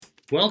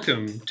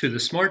Welcome to the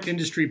Smart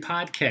Industry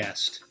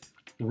Podcast,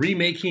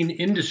 Remaking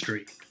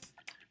Industry,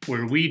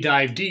 where we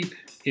dive deep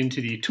into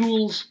the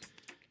tools,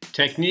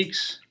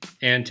 techniques,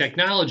 and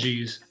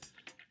technologies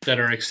that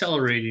are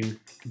accelerating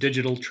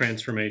digital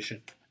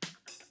transformation.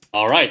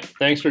 All right.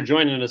 Thanks for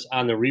joining us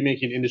on the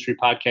Remaking Industry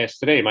Podcast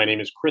today. My name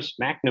is Chris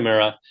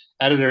McNamara,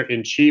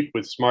 Editor-in-Chief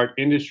with Smart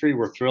Industry.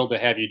 We're thrilled to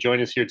have you join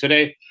us here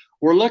today.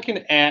 We're looking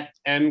at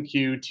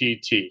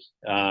MQTT,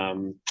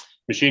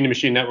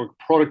 machine-to-machine network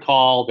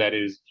protocol that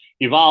is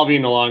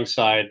evolving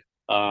alongside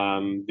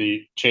the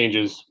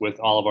changes with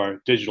all of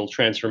our digital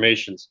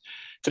transformations.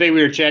 Today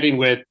we are chatting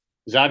with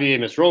Xavier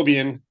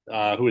Mesrobian,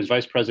 who is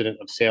Vice President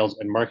of Sales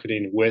and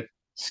Marketing with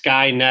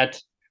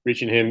Skynet,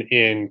 reaching him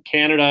in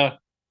Canada.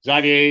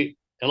 Xavier,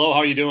 hello, how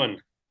are you doing?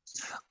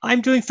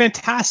 I'm doing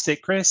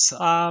fantastic, Chris.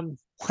 What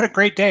a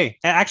great day.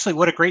 Actually,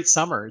 what a great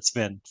summer it's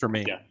been for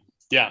me.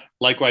 Yeah.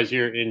 Likewise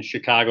here in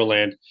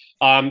Chicagoland.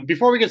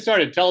 Before we get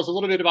started, tell us a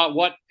little bit about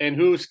what and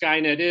who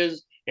Skynet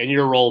is and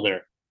your role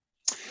there.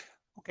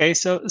 Okay,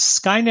 so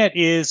Skynet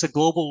is a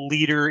global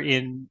leader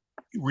in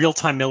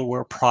real-time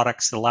middleware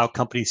products that allow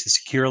companies to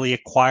securely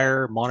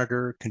acquire,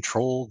 monitor,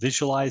 control,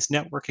 visualize,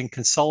 network, and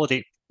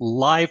consolidate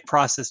live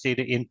process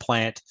data in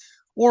plant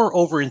or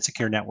over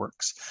insecure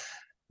networks.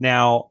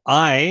 Now,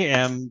 I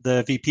am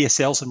the VP of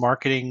Sales and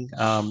Marketing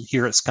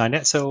here at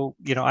Skynet. So,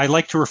 I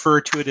like to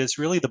refer to it as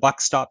really the buck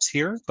stops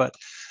here, but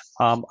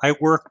I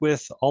work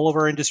with all of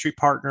our industry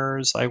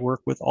partners. I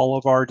work with all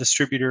of our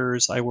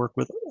distributors. I work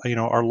with,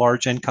 our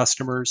large end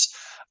customers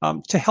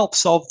to help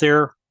solve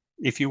their,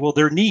 if you will,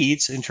 their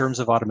needs in terms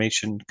of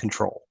automation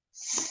control.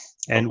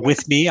 And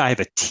with me, I have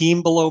a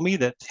team below me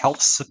that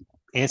helps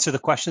answer the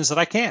questions that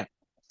I can.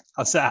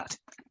 How's that?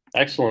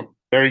 Excellent.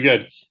 Very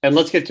good. And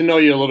let's get to know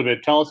you a little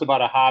bit. Tell us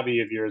about a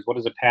hobby of yours. What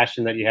is a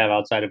passion that you have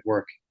outside of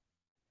work?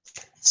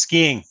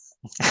 Skiing.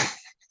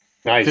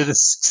 Nice. So the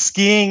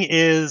skiing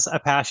is a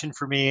passion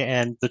for me.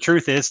 And the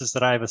truth is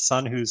that I have a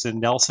son who's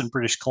in Nelson,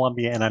 British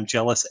Columbia, and I'm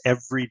jealous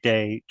every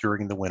day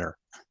during the winter.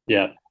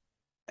 Yeah.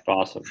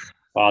 Awesome.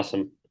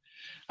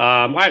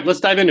 All right,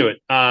 let's dive into it.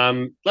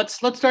 Let's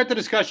start the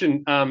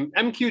discussion.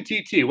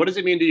 MQTT, what does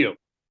it mean to you?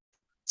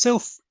 So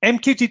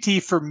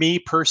MQTT for me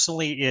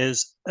personally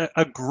is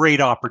a great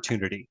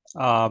opportunity.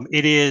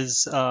 It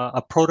is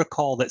a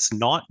protocol that's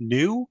not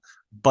new,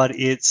 but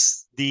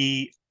it's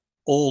the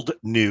old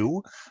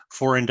new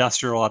for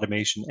industrial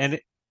automation. And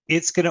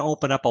it's going to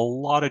open up a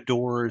lot of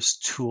doors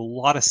to a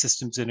lot of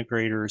systems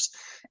integrators.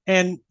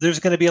 And there's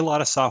going to be a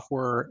lot of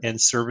software and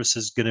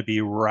services going to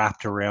be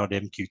wrapped around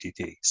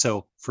MQTT.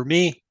 So for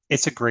me,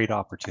 it's a great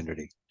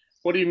opportunity.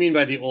 What do you mean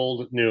by the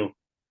old new?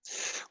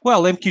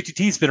 Well,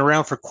 MQTT has been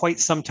around for quite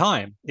some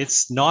time.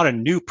 It's not a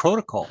new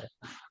protocol.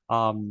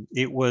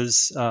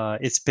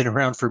 It's been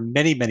around for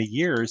many, many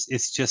years.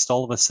 It's just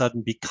all of a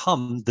sudden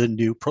become the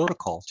new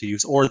protocol to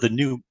use, or the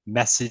new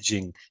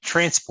messaging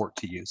transport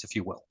to use, if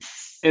you will.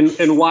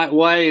 And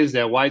why is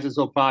that? Why is it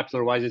so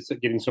popular? Why is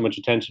it getting so much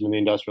attention in the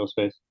industrial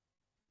space?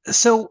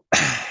 So,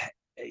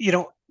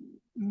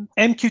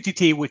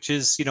 MQTT, which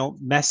is,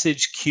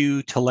 message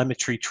queue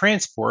telemetry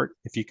transport,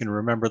 if you can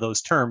remember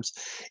those terms,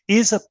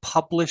 is a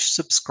publish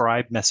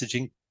subscribe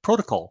messaging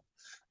protocol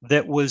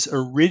that was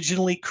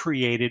originally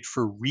created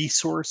for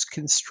resource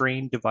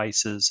constrained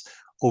devices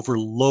over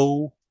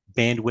low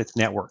bandwidth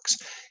networks.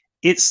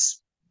 It's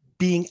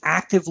being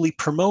actively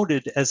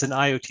promoted as an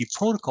IoT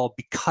protocol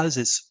because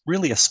it's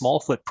really a small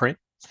footprint.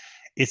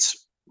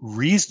 It's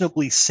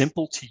reasonably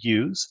simple to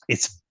use.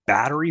 It's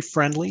battery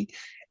friendly.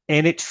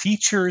 And it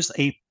features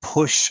a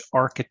push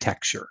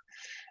architecture.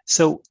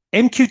 So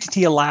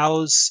MQTT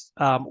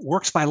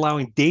works by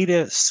allowing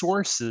data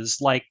sources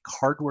like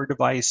hardware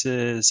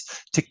devices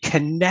to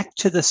connect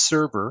to the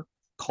server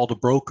called a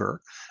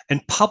broker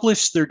and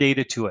publish their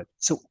data to it.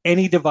 So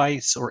any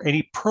device or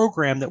any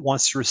program that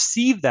wants to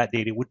receive that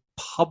data would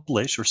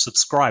publish, or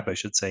subscribe, I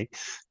should say,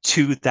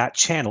 to that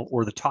channel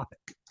or the topic.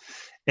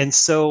 And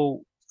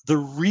so the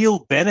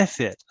real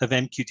benefit of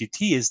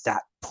MQTT is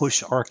that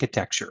push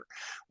architecture,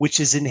 which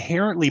is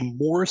inherently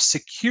more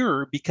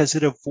secure because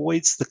it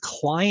avoids the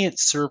client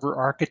server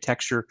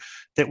architecture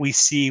that we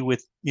see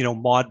with,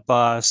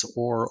 Modbus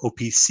or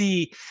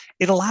OPC.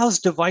 It allows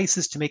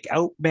devices to make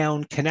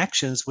outbound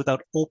connections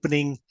without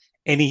opening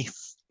any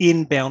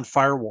inbound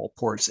firewall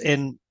ports.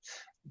 And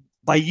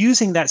by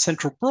using that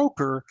central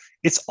broker,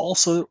 it's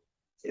also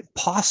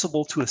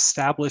possible to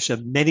establish a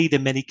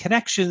many-to-many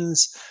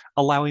connections,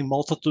 allowing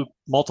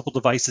multiple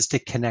devices to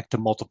connect to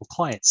multiple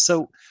clients.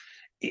 So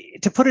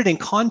to put it in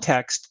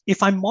context,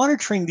 if I'm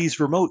monitoring these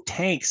remote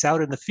tanks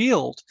out in the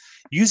field,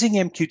 using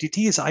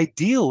MQTT is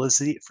ideal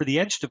for the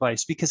edge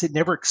device because it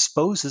never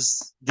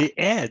exposes the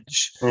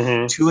edge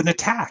to an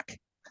attack.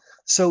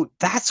 So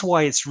that's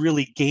why it's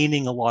really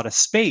gaining a lot of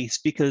space,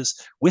 because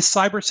with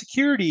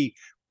cybersecurity,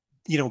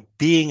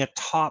 being a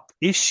top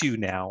issue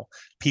now,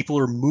 people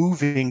are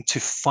moving to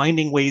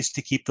finding ways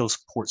to keep those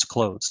ports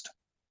closed.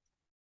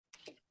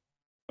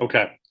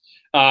 Okay.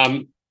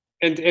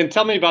 And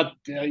tell me about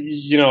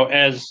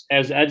as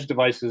edge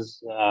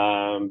devices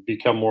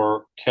become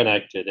more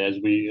connected, as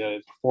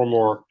we perform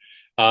more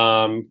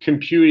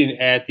computing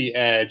at the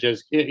edge,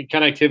 as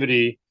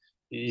connectivity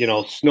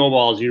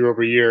snowballs year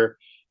over year.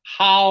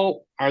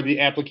 How are the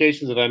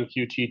applications of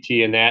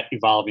MQTT in that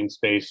evolving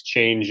space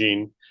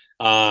changing,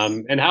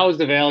 and how is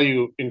the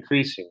value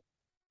increasing?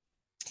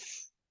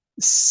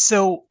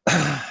 So,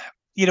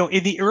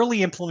 in the early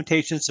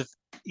implementations of,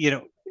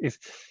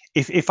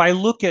 if I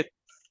look at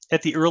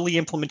the early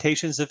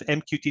implementations of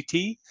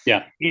MQTT,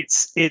 Yeah.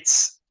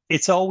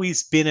 it's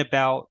always been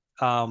about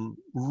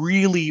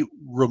really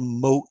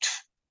remote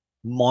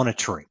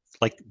monitoring,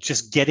 like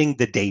just getting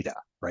the data,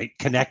 right?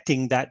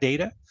 Connecting that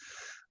data.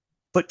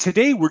 But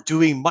today we're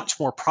doing much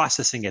more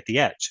processing at the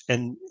edge,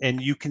 and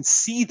you can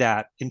see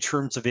that in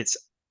terms of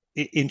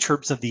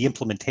the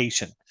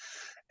implementation.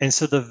 And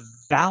so the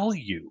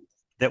value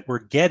that we're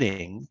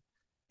getting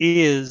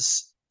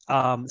is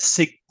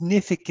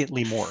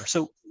significantly more.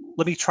 So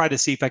let me try to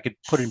see if I could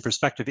put it in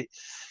perspective.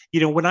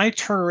 When I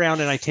turn around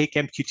and I take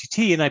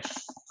MQTT and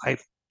I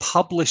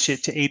publish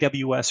it to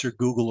AWS or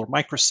Google or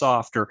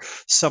Microsoft or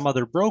some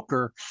other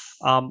broker,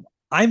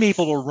 I'm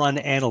able to run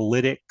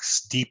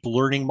analytics, deep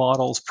learning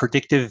models,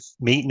 predictive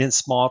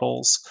maintenance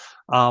models.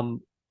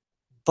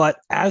 But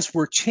as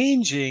we're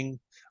changing,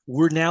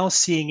 we're now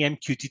seeing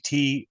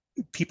MQTT.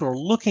 People are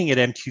looking at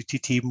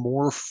MQTT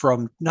more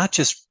from not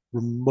just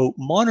remote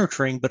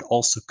monitoring, but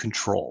also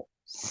control.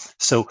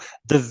 So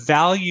the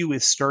value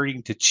is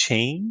starting to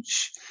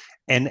change.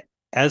 And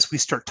as we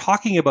start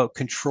talking about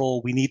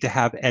control, we need to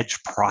have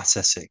edge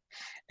processing.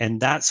 And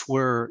that's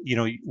where,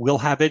 we'll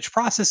have edge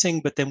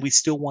processing, but then we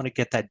still want to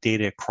get that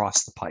data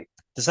across the pipe.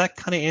 Does that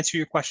kind of answer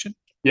your question?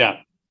 Yeah,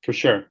 for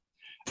sure.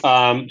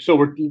 So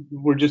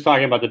we're just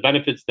talking about the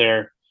benefits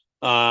there.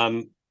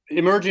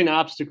 Emerging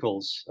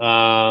obstacles.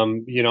 What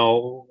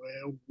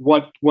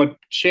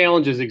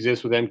challenges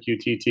exist with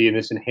MQTT and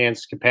this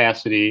enhanced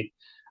capacity?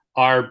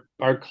 Are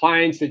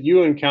clients that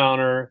you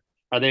encounter,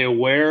 are they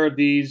aware of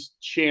these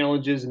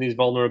challenges and these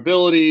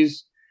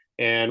vulnerabilities?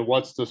 And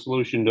what's the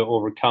solution to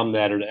overcome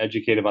that, or to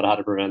educate about how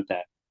to prevent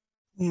that?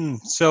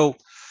 So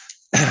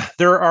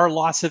there are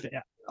lots of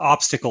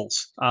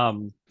obstacles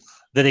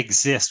that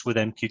exist with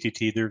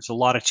MQTT. There's a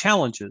lot of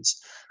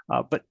challenges,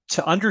 but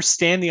to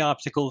understand the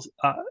obstacles,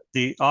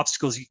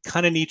 you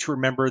kind of need to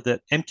remember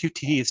that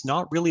MQTT is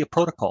not really a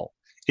protocol;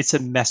 it's a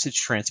message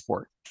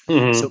transport.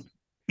 Mm-hmm. So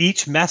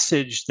each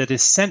message that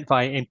is sent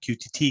via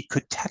MQTT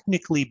could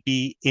technically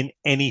be in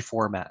any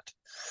format.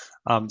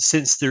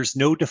 Since there's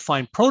no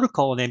defined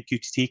protocol in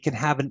MQTT, you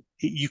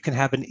can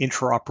have an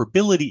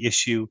interoperability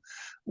issue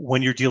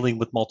when you're dealing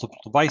with multiple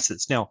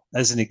devices. Now,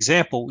 as an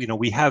example,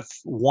 we have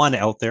one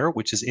out there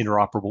which is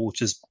interoperable,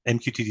 which is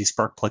MQTT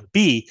Sparkplug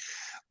B,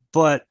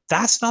 but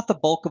that's not the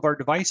bulk of our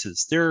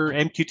devices. They're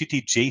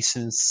MQTT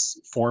JSON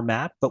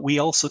format, but we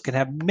also can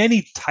have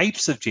many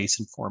types of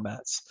JSON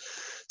formats.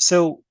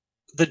 So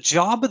the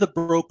job of the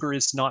broker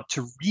is not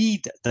to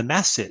read the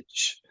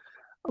message,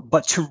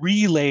 but to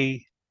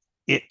relay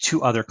it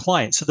to other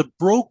clients. So the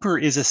broker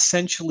is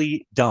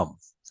essentially dumb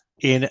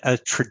in a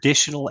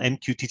traditional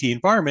MQTT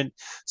environment,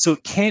 so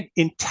it can't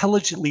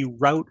intelligently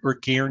route or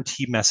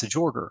guarantee message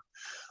order.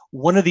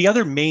 One of the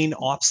other main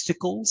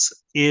obstacles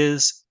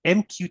is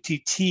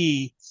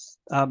MQTT.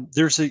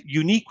 There's a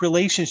unique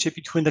relationship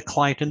between the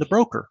client and the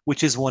broker,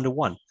 which is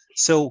one-to-one.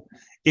 So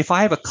if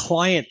I have a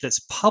client that's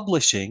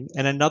publishing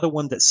and another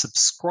one that's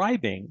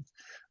subscribing,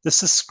 the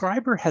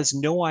subscriber has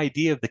no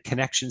idea of the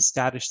connection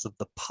status of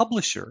the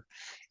publisher.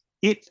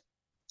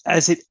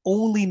 As it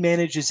only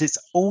manages its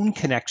own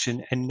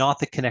connection and not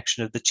the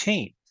connection of the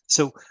chain.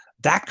 So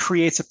that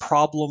creates a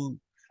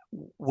problem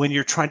when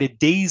you're trying to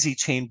daisy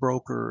chain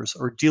brokers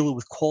or deal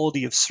with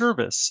quality of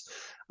service.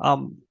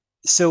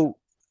 So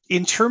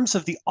in terms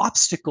of the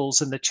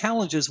obstacles and the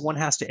challenges, one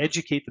has to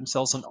educate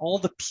themselves on all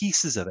the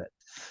pieces of it.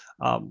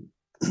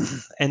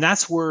 And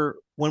that's where,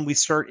 when we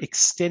start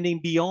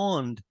extending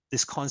beyond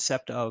this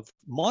concept of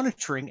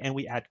monitoring and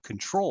we add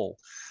control,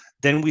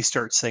 then we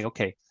start saying,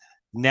 okay,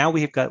 now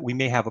we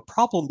may have a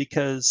problem,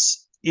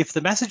 because if the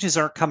messages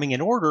aren't coming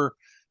in order,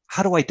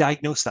 how do I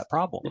diagnose that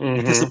problem? Mm-hmm.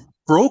 Because the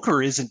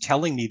broker isn't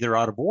telling me they're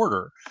out of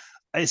order.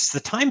 It's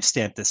the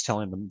timestamp that's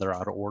telling them they're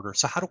out of order.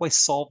 So how do I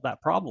solve that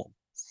problem?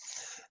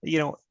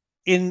 In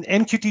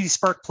MQTT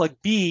Sparkplug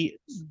B,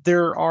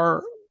 there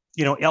are,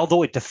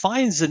 although it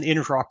defines an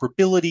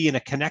interoperability and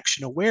a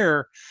connection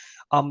aware,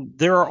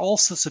 there are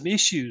also some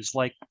issues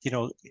like,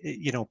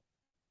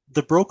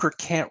 the broker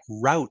can't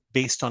route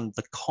based on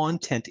the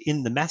content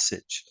in the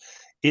message.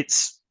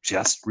 It's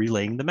just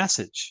relaying the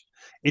message.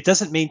 It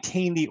doesn't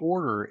maintain the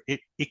order.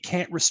 It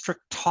can't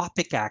restrict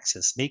topic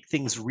access, make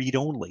things read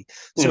only.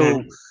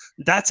 So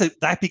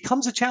that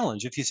becomes a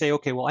challenge. If you say,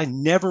 okay, well, I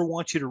never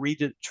want you to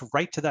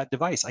write to that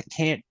device, I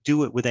can't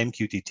do it with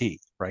MQTT,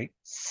 right?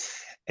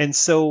 And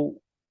so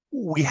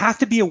we have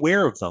to be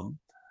aware of them,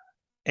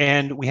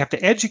 and we have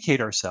to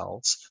educate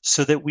ourselves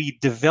so that we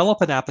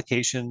develop an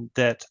application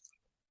that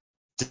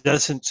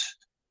doesn't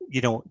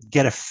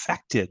get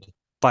affected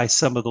by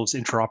some of those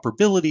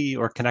interoperability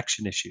or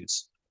connection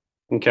issues.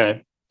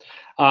 Okay.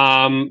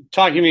 Talking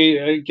to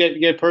me,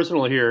 get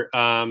personal here.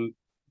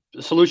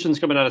 Solutions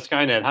coming out of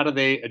Skynet, how do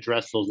they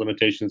address those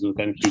limitations with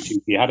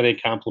MQTT? How do they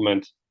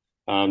complement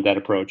that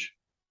approach?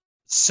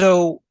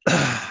 So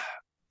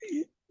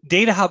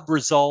Data Hub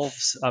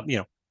resolves,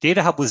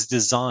 Data Hub was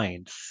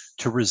designed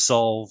to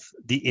resolve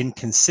the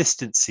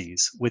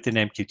inconsistencies within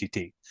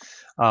MQTT.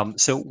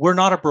 So we're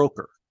not a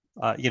broker,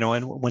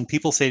 and when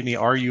people say to me,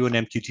 are you an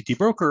MQTT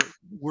broker?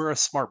 We're a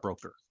smart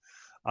broker.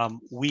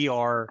 We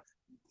are,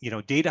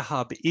 Data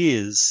Hub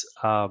is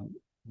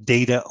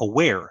data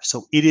aware.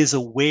 So it is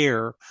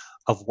aware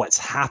of what's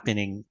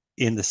happening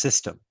in the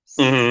system.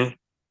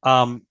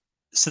 Mm-hmm.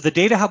 So the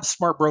Data Hub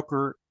Smart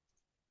Broker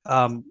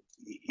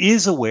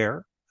is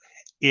aware,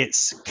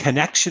 it's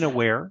connection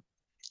aware,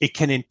 it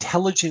can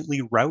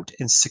intelligently route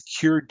and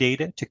secure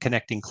data to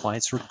connecting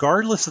clients,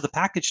 regardless of the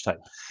package type,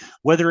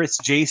 whether it's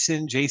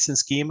JSON, JSON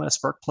schema,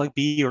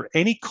 Spark-Plug-B, or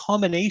any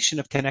combination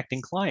of connecting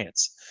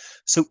clients.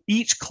 So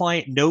each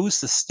client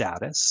knows the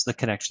status, the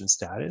connection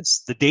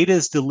status. The data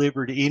is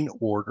delivered in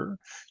order.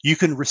 You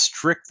can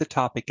restrict the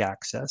topic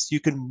access. You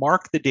can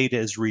mark the data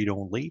as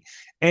read-only,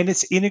 and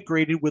it's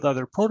integrated with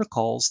other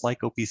protocols like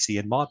OPC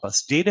and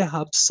Modbus. Data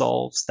Hub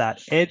solves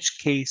that edge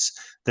case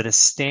that a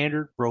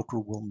standard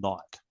broker will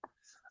not.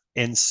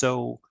 And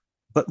so,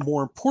 but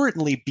more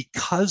importantly,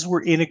 because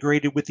we're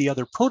integrated with the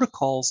other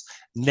protocols,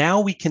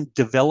 now we can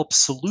develop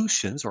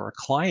solutions, or our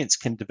clients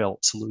can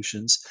develop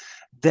solutions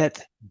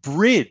that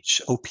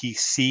bridge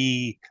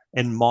OPC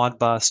and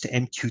Modbus to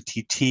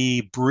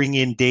MQTT, bring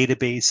in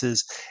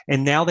databases,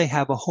 and now they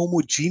have a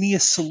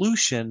homogeneous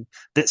solution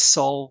that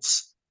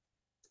solves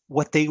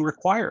what they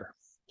require.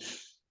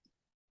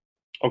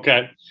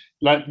 Okay.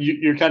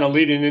 You're kind of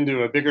leading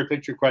into a bigger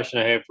picture question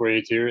I have for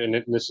you here,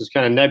 and this is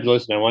kind of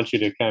nebulous, and I want you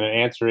to kind of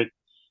answer it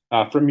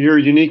from your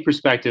unique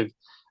perspective.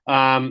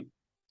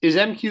 Is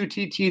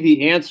MQTT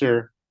the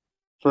answer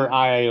for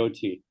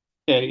IIoT?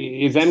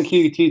 Is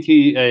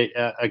MQTT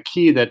a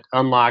key that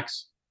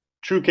unlocks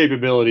true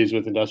capabilities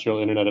with industrial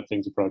Internet of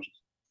Things approaches?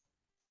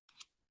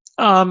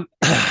 In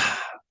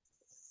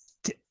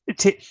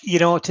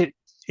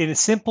a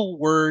simple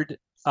word,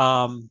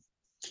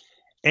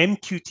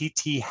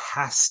 MQTT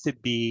has to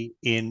be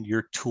in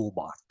your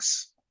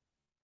toolbox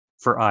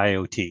for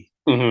IoT.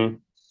 Mm-hmm.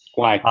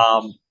 Why?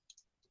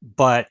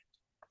 But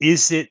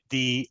is it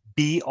the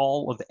be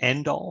all of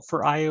end all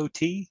for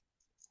IoT?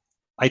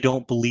 I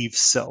don't believe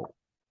so.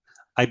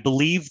 I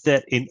believe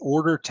that in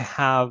order to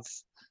have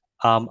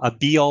a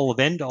be all of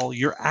end all,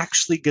 you're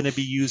actually going to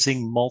be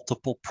using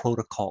multiple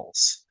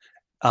protocols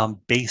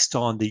based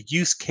on the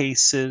use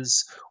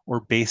cases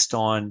or based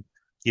on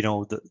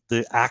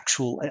the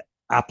actual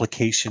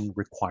application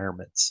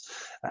requirements.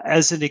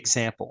 As an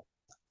example,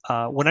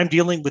 when I'm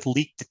dealing with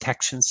leak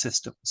detection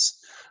systems,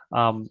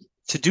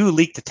 to do a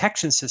leak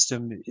detection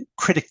system,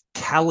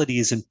 criticality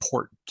is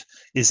important.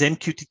 Is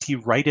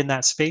MQTT right in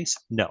that space?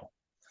 No.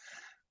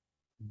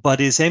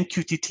 But is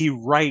MQTT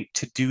right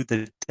to do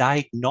the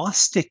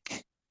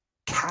diagnostic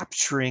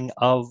capturing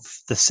of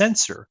the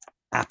sensor?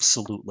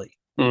 Absolutely.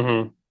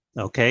 Mm-hmm.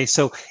 Okay,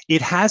 so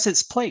it has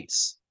its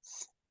place,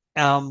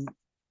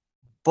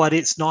 but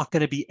it's not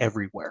going to be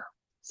everywhere.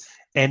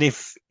 And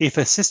if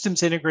a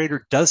systems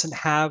integrator doesn't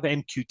have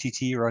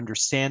MQTT or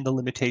understand the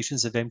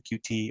limitations of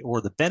MQTT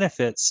or the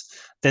benefits,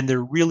 then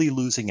they're really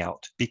losing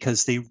out,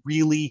 because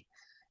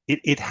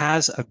it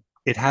has a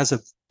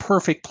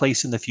perfect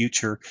place in the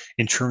future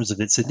in terms of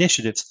its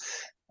initiatives.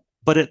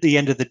 But at the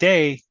end of the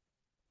day,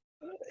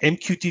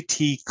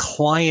 MQTT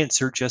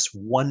clients are just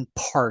one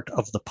part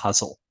of the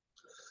puzzle.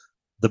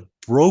 The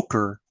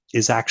broker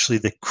is actually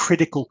the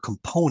critical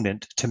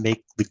component to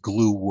make the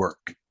glue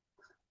work.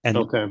 And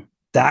okay.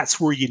 That's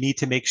where you need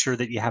to make sure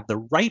that you have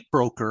the right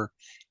broker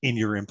in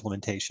your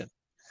implementation.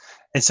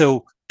 And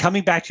so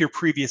coming back to your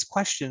previous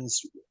questions,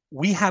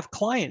 we have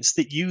clients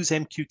that use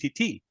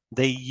MQTT.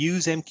 They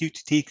use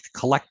MQTT to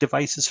collect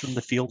devices from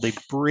the field. They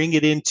bring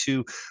it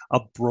into a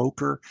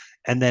broker.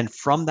 And then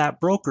from that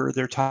broker,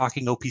 they're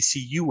talking OPC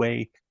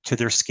UA to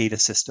their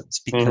SCADA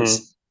systems,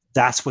 because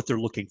that's what they're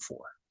looking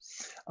for.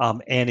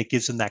 And it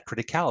gives them that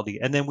criticality.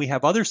 And then we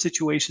have other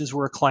situations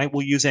where a client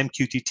will use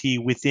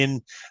MQTT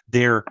within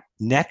their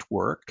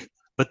network,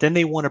 but then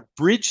they want to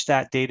bridge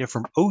that data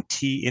from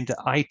OT into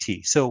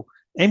IT. So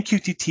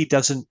MQTT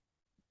doesn't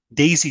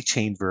daisy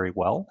chain very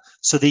well.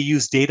 So they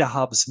use Data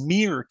Hub's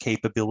mirror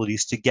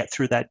capabilities to get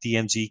through that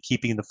DMZ,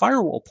 keeping the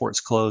firewall ports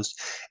closed,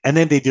 and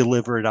then they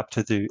deliver it up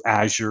to the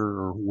Azure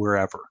or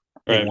wherever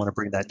they want to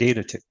bring that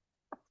data to.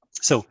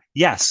 So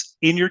yes,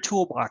 in your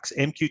toolbox,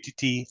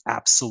 MQTT,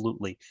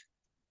 absolutely.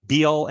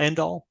 Be all, end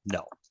all?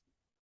 No.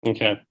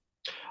 Okay.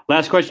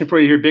 Last question for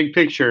you here, big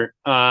picture.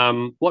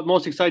 What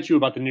most excites you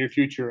about the near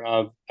future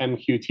of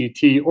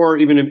MQTT, or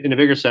even in a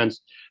bigger sense,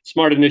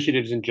 smart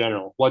initiatives in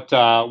general? What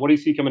do you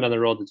see coming down the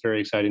road that's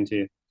very exciting to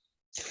you?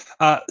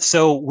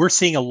 So we're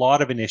seeing a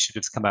lot of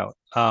initiatives come out.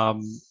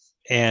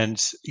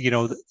 And,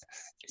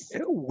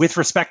 with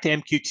respect to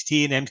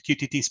MQTT and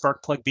MQTT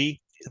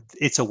Spark-Plug-B,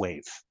 it's a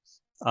wave.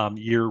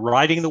 You're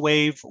riding the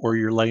wave or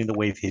you're letting the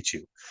wave hit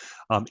you.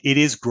 It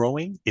is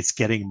growing. It's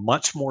getting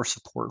much more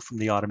support from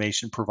the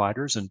automation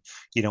providers. And,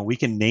 we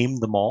can name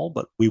them all,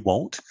 but we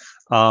won't.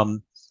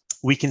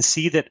 We can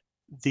see that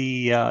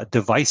the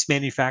device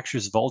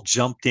manufacturers have all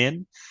jumped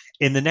in.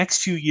 In the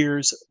next few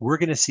years, we're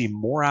going to see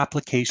more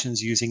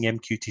applications using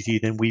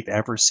MQTT than we've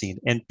ever seen.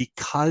 And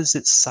because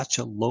it's such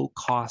a low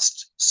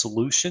cost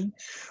solution,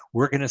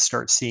 we're going to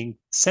start seeing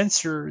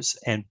sensors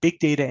and big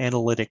data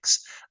analytics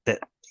that,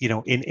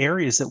 in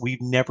areas that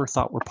we've never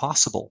thought were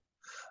possible.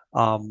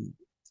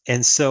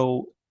 And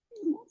so,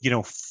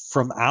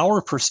 from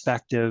our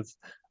perspective,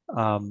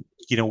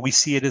 we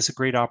see it as a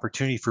great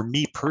opportunity. For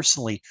me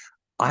personally,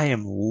 I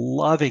am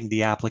loving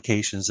the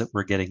applications that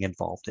we're getting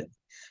involved in.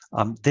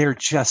 They're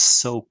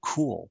just so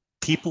cool.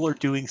 People are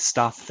doing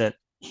stuff that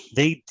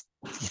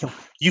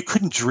you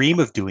couldn't dream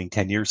of doing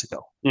 10 years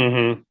ago.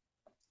 Mm-hmm.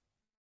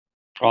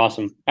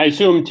 Awesome. I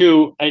assume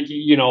too,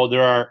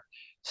 there are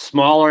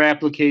smaller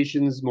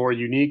applications, more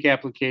unique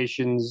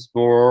applications,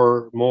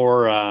 more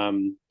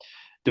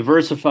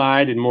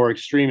diversified and more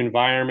extreme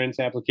environments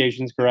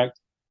applications, correct?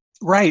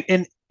 Right.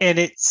 And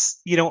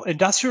it's,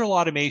 industrial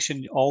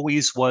automation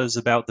always was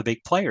about the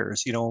big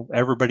players.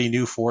 Everybody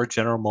knew Ford,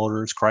 General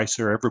Motors,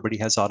 Chrysler, everybody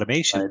has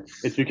automation. Right.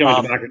 It's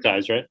becoming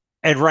democratized, right?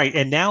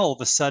 And now all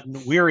of a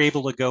sudden we're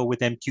able to go with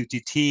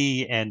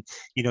MQTT and,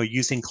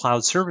 using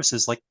cloud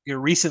services. Like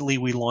recently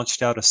we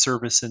launched out a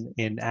service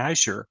in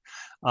Azure.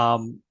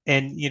 And,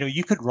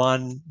 you could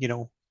run,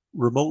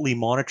 remotely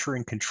monitor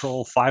and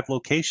control 5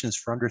 locations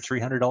for under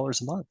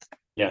 $300 a month.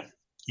 Yeah.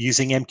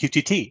 Using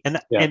MQTT.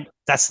 And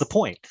that's the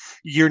point.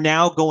 You're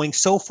now going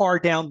so far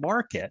down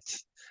market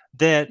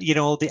that,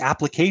 the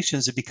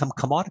applications have become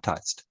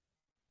commoditized.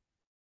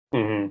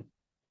 Mm-hmm.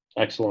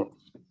 Excellent.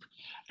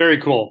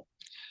 Very cool.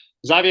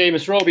 Xavier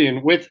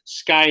Masrobian with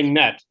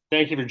Skynet.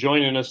 Thank you for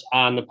joining us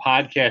on the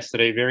podcast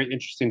today. Very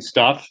interesting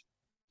stuff.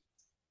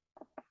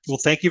 Well,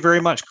 thank you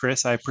very much,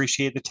 Chris. I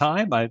appreciate the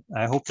time. I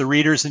hope the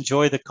readers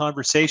enjoy the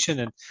conversation,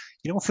 and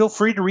feel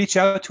free to reach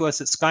out to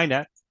us at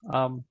Skynet.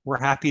 We're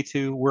happy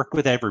to work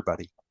with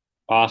everybody.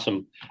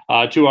 Awesome.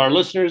 To our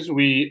listeners,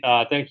 we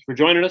thank you for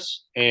joining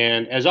us.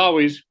 And as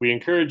always, we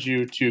encourage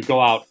you to go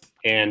out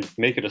and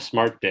make it a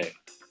smart day.